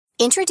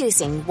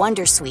Introducing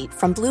Wondersuite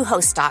from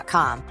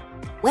Bluehost.com.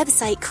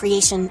 Website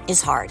creation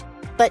is hard,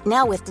 but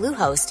now with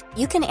Bluehost,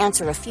 you can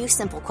answer a few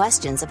simple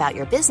questions about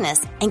your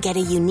business and get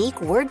a unique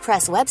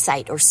WordPress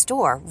website or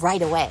store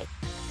right away.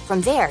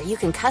 From there, you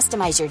can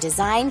customize your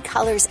design,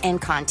 colors,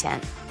 and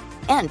content.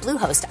 And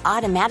Bluehost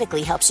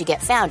automatically helps you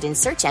get found in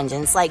search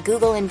engines like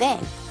Google and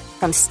Bing.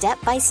 From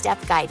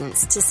step-by-step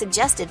guidance to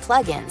suggested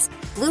plugins,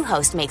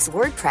 Bluehost makes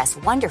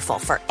WordPress wonderful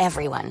for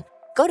everyone.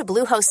 Go to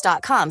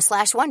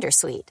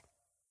bluehost.com/wondersuite.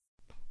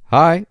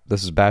 Hi,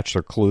 this is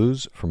Bachelor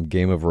Clues from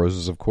Game of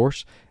Roses, of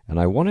course, and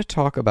I want to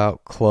talk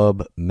about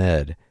Club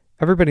Med.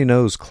 Everybody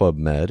knows Club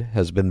Med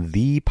has been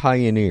the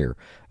pioneer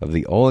of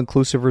the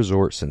all-inclusive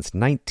resort since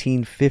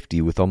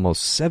 1950, with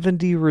almost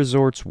 70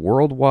 resorts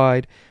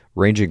worldwide,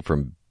 ranging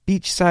from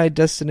beachside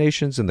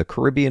destinations in the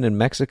Caribbean and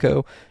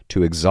Mexico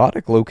to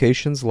exotic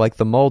locations like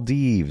the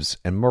Maldives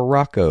and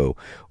Morocco,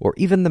 or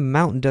even the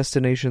mountain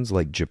destinations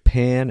like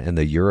Japan and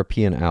the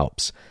European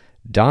Alps.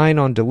 Dine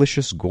on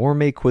delicious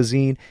gourmet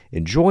cuisine,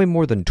 enjoy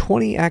more than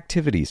 20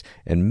 activities,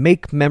 and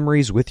make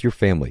memories with your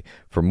family.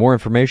 For more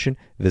information,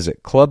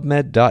 visit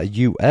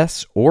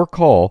clubmed.us or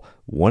call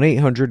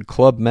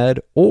 1-800-CLUB-MED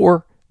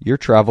or your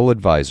travel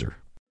advisor.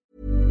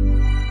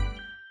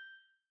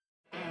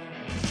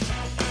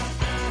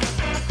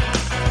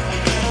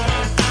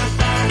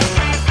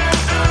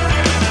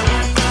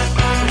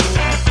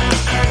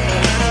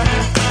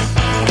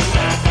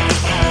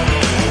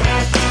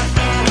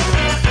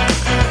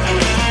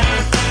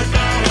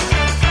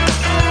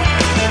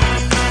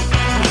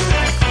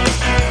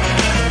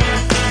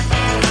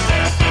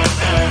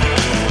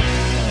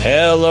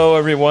 Hello,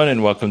 everyone,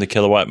 and welcome to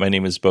Kilowatt. My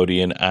name is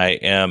Bodie, and I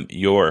am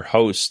your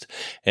host.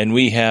 And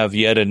we have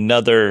yet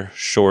another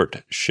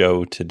short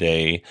show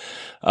today,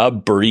 a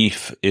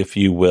brief, if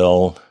you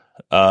will.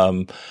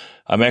 I'm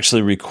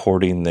actually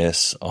recording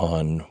this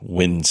on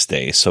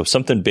Wednesday, so if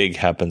something big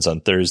happens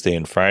on Thursday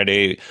and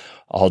Friday,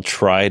 I'll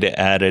try to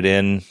add it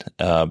in,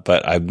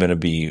 but I'm going to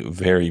be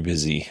very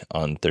busy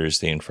on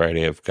Thursday and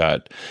Friday. I've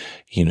got,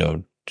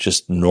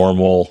 just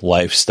normal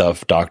life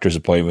stuff, doctor's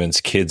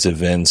appointments, kids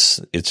events.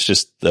 It's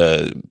just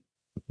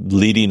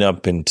leading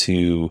up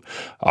into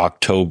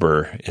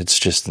October. It's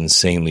just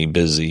insanely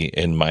busy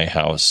in my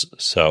house.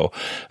 So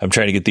I'm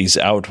trying to get these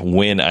out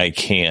when I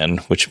can,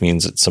 which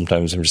means that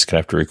sometimes I'm just going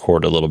to have to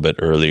record a little bit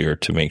earlier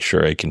to make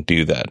sure I can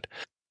do that.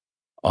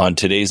 On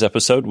today's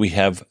episode, we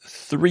have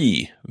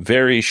 3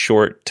 very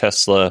short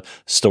Tesla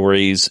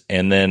stories,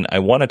 and then I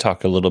want to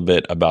talk a little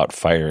bit about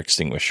fire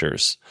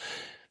extinguishers.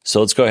 So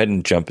let's go ahead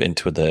and jump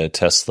into the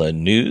Tesla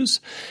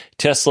news.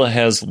 Tesla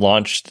has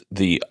launched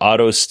the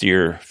auto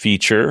steer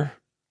feature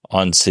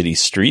on city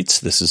streets.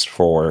 This is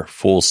for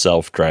full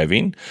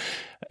self-driving.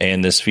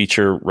 And this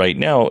feature right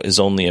now is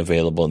only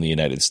available in the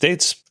United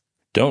States.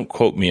 Don't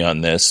quote me on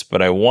this,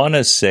 but I want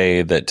to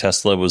say that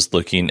Tesla was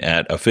looking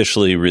at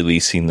officially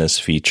releasing this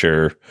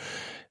feature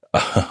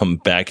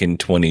back in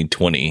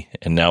 2020.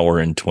 And now we're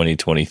in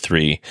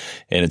 2023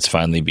 and it's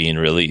finally being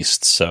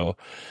released. So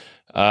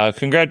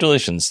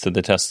congratulations to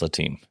the Tesla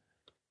team.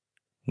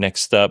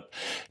 Next up,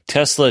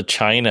 Tesla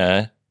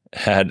China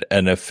had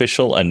an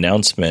official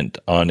announcement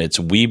on its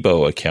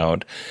Weibo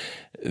account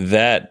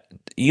that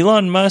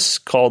Elon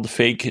Musk called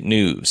fake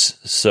news.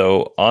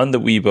 So on the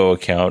Weibo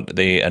account,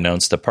 they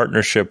announced a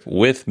partnership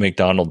with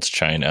McDonald's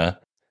China,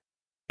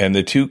 and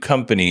the two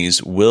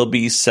companies will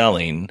be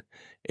selling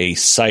a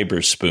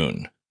Cyber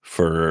Spoon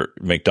for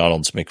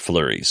McDonald's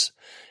McFlurries.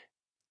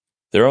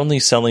 They're only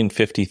selling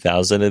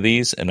 50,000 of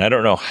these, and I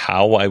don't know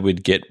how I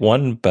would get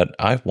one, but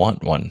I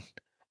want one.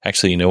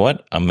 Actually, you know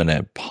what? I'm going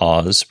to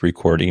pause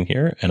recording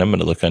here, and I'm going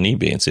to look on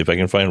eBay and see if I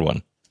can find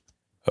one.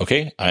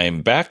 Okay,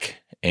 I'm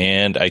back,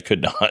 and I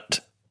could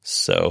not.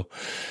 So,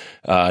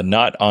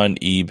 not on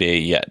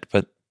eBay yet,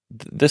 but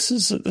this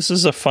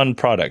is a fun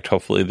product.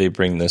 Hopefully, they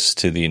bring this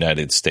to the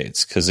United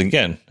States, because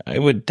again, I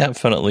would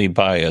definitely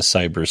buy a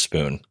Cyber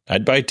Spoon.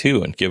 I'd buy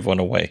 2 and give one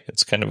away.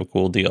 It's kind of a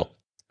cool deal.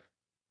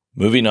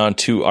 Moving on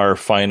to our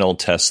final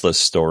Tesla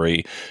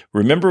story.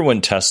 Remember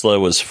when Tesla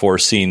was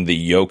forcing the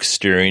yoke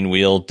steering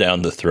wheel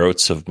down the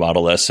throats of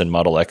Model S and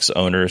Model X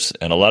owners?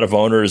 And a lot of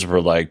owners were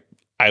like,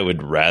 I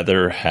would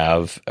rather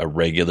have a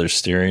regular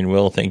steering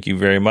wheel. Thank you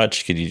very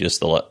much. Could you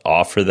just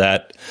offer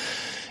that?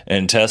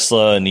 And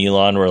Tesla and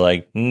Elon were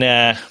like,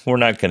 nah, we're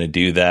not going to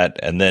do that.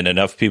 And then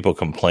enough people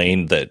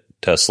complained that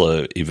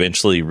Tesla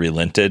eventually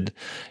relented,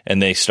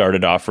 and they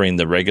started offering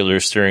the regular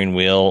steering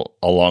wheel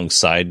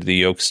alongside the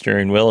yoke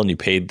steering wheel, and you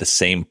paid the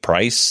same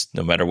price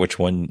no matter which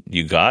one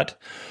you got.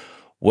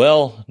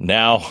 Well,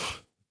 now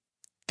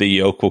the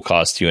yoke will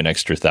cost you an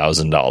extra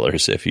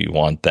 $1,000 if you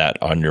want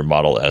that on your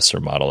Model S or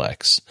Model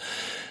X.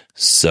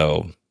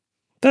 So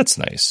that's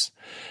nice.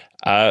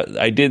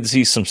 I did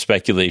see some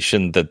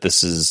speculation that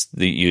this is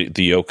the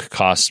yoke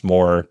costs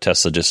more.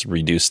 Tesla just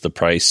reduced the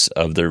price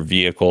of their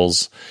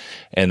vehicles,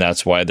 and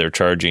that's why they're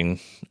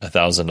charging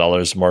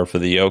 $1,000 more for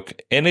the yoke.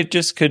 And it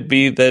just could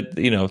be that,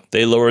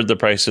 they lowered the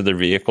price of their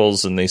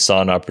vehicles and they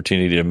saw an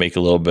opportunity to make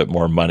a little bit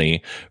more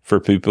money for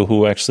people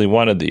who actually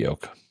wanted the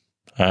yoke.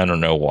 I don't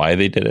know why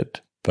they did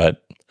it,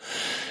 but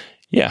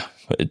Yeah,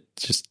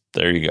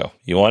 there you go.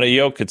 You want a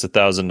yoke, it's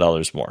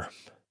 $1,000 more.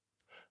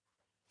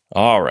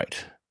 All right.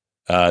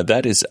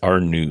 That is our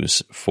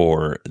news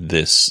for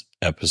this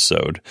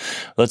episode.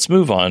 Let's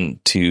move on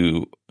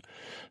to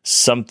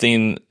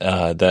something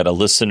that a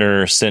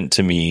listener sent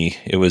to me.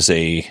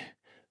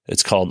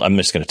 It's called, I'm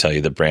just going to tell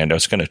you the brand. I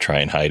was going to try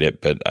and hide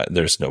it, but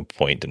there's no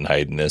point in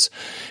hiding this.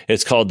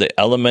 It's called the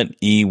Element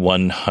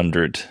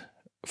E100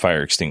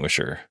 fire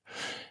extinguisher.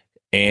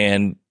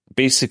 And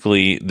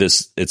basically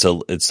it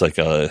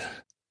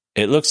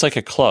looks like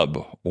a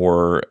club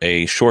or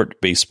a short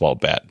baseball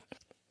bat.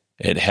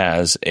 It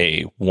has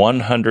a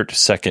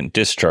 100-second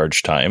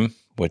discharge time,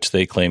 which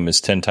they claim is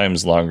 10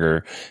 times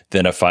longer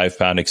than a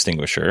 5-pound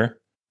extinguisher.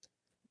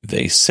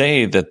 They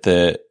say that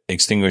the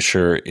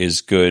extinguisher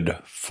is good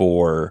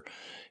for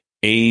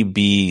A,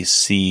 B,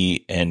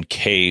 C, and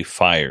K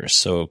fires.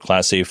 So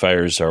Class A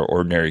fires are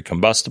ordinary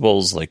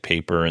combustibles like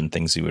paper and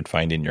things you would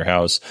find in your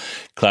house.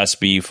 Class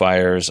B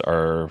fires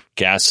are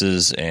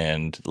gases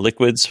and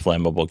liquids,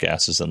 flammable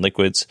gases and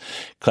liquids.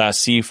 Class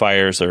C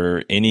fires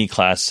are any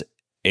Class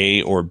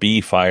A or B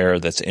fire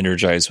that's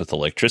energized with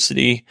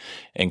electricity,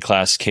 and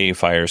Class K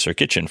fires are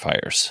kitchen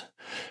fires.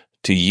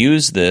 To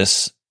use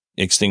this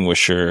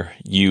extinguisher,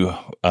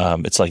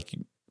 it's like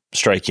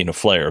striking a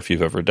flare if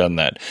you've ever done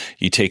that.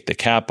 You take the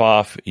cap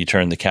off, you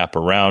turn the cap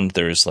around,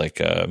 there's like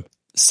a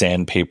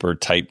sandpaper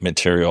type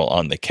material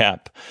on the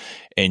cap,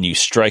 and you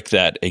strike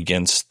that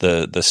against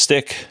the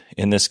stick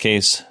in this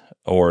case,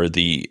 or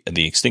the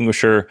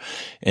extinguisher,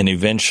 and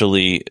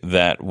eventually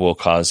that will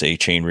cause a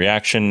chain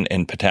reaction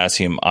and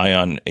potassium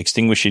ion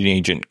extinguishing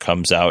agent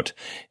comes out.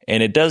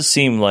 And it does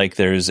seem like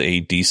there's a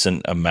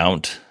decent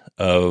amount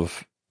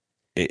of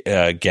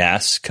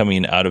gas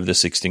coming out of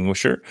this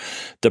extinguisher.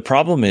 The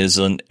problem is,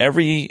 in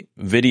every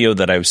video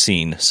that I've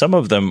seen, some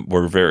of them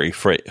were very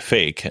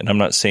fake. And I'm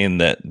not saying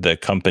that the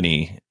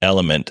company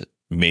Element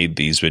made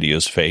these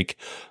videos fake.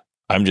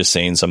 I'm just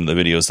saying some of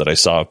the videos that I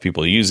saw of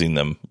people using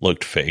them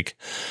looked fake.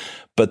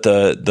 But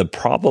the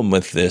problem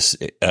with this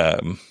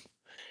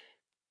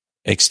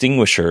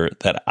extinguisher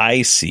that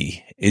I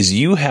see is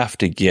you have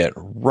to get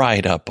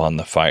right up on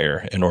the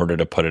fire in order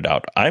to put it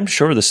out. I'm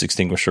sure this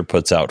extinguisher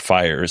puts out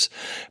fires,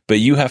 but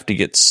you have to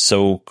get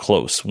so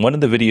close. One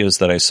of the videos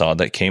that I saw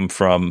that came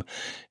from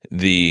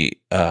the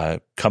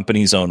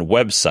company's own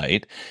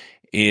website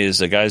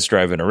is a guy's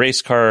driving a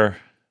race car.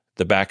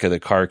 The back of the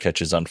car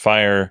catches on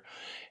fire,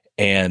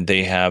 and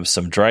they have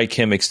some dry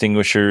chem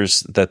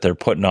extinguishers that they're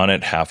putting on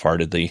it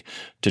half-heartedly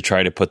to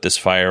try to put this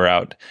fire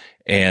out.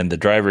 And the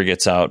driver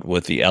gets out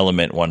with the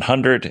Element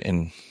 100,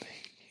 and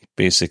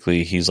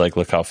basically he's like,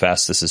 look how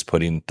fast this is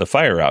putting the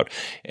fire out.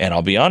 And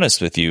I'll be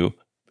honest with you,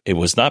 it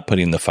was not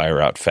putting the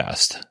fire out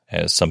fast.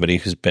 As somebody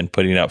who's been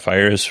putting out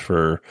fires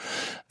for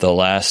the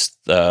last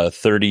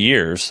 30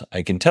 years,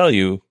 I can tell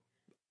you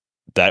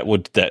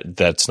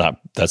that's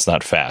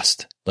not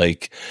fast.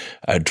 Like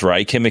a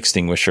dry chem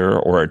extinguisher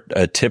or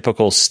a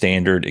typical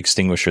standard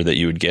extinguisher that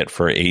you would get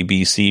for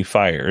ABC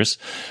fires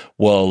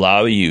will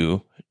allow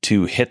you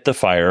to hit the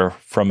fire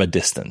from a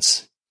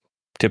distance,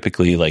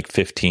 typically like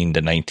 15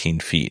 to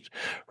 19 feet,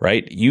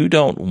 right? You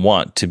don't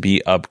want to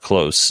be up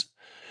close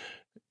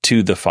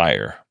to the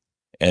fire.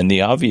 And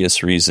the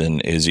obvious reason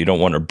is you don't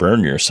want to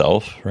burn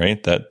yourself,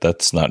 right?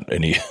 That's not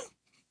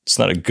it's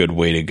not a good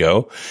way to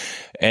go.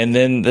 And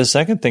then the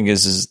second thing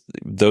is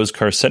those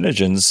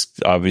carcinogens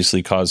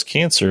obviously cause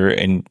cancer.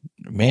 And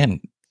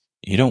man,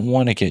 you don't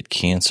want to get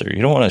cancer.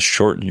 You don't want to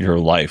shorten your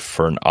life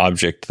for an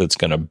object that's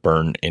going to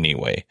burn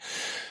anyway.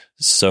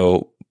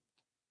 So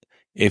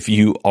if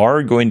you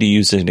are going to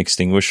use an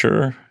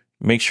extinguisher,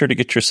 make sure to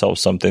get yourself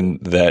something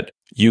that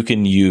you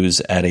can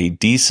use at a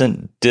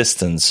decent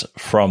distance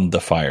from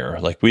the fire.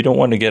 Like, we don't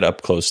want to get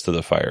up close to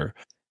the fire.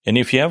 And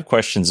if you have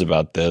questions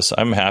about this,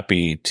 I'm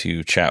happy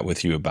to chat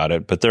with you about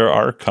it. But there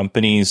are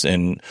companies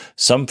and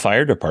some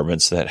fire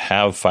departments that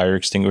have fire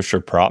extinguisher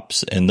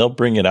props, and they'll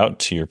bring it out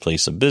to your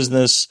place of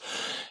business,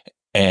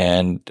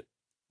 and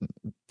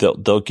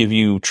they'll give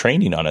you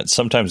training on it.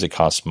 Sometimes it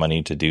costs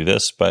money to do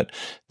this, but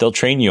they'll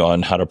train you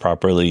on how to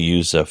properly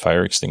use a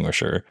fire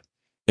extinguisher.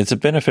 It's a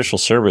beneficial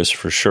service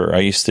for sure. I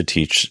used to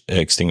teach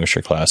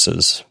extinguisher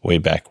classes way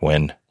back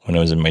when I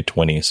was in my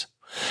 20s.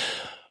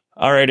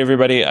 All right,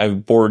 everybody,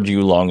 I've bored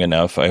you long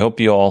enough. I hope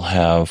you all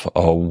have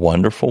a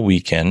wonderful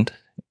weekend,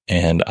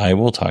 and I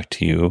will talk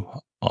to you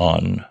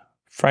on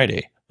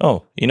Friday.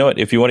 Oh, you know what?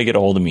 If you want to get a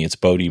hold of me, it's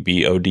Bodie,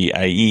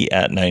 BODIE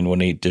at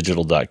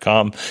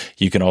 918digital.com.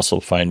 You can also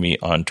find me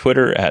on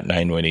Twitter at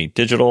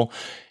 918digital.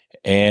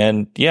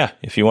 And yeah,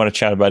 if you want to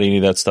chat about any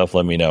of that stuff,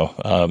 let me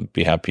know.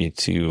 Be happy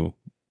to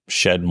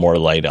shed more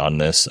light on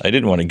this. I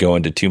didn't want to go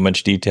into too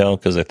much detail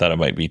because I thought it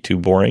might be too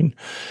boring,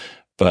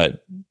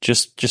 but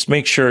just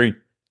make sure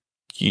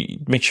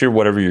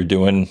whatever you're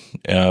doing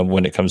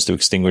when it comes to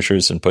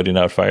extinguishers and putting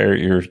out fire,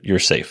 you're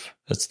safe.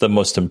 That's the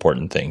most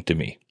important thing to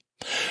me.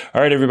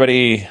 All right,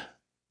 everybody,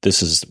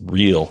 this is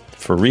real.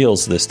 For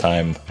reals this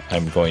time,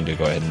 I'm going to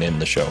go ahead and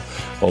end the show.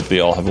 Hope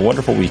you all have a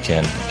wonderful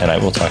weekend, and I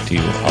will talk to you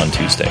on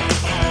Tuesday.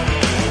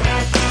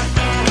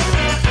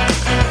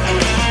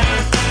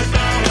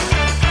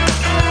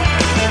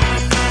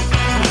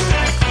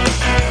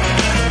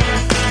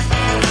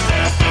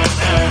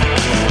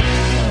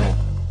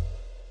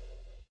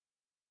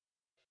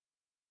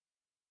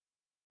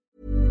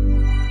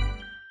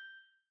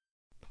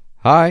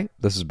 Hi,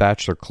 this is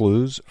Bachelor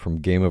Clues from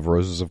Game of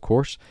Roses, of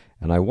course,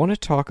 and I want to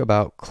talk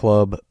about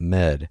Club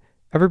Med.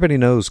 Everybody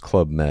knows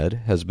Club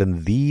Med has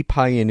been the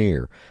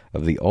pioneer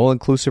of the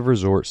all-inclusive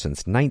resort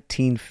since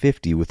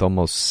 1950, with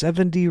almost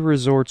 70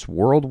 resorts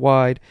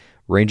worldwide,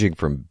 ranging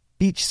from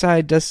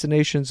beachside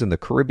destinations in the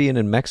Caribbean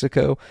and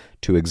Mexico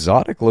to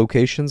exotic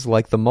locations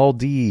like the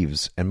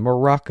Maldives and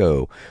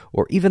Morocco,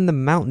 or even the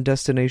mountain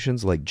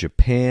destinations like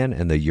Japan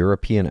and the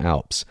European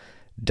Alps.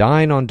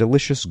 Dine on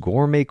delicious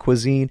gourmet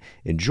cuisine,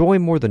 enjoy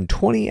more than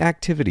 20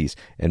 activities,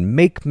 and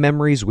make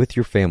memories with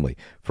your family.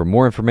 For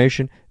more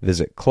information,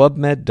 visit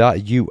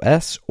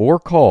clubmed.us or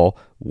call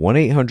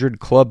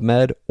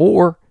 1-800-CLUB-MED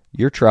or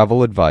your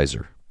travel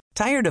advisor.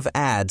 Tired of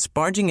ads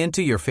barging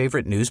into your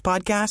favorite news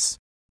podcasts?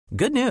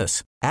 Good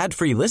news.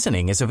 Ad-free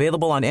listening is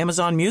available on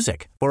Amazon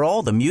Music for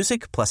all the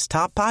music plus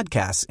top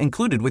podcasts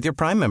included with your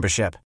Prime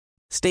membership.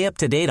 Stay up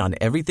to date on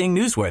everything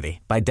newsworthy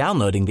by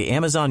downloading the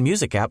Amazon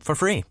Music app for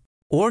free.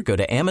 Or go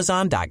to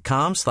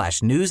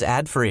amazon.com/news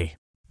ad free.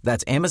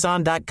 That's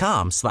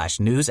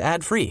amazon.com/news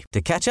ad free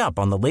to catch up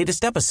on the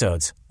latest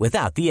episodes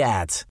without the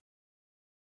ads.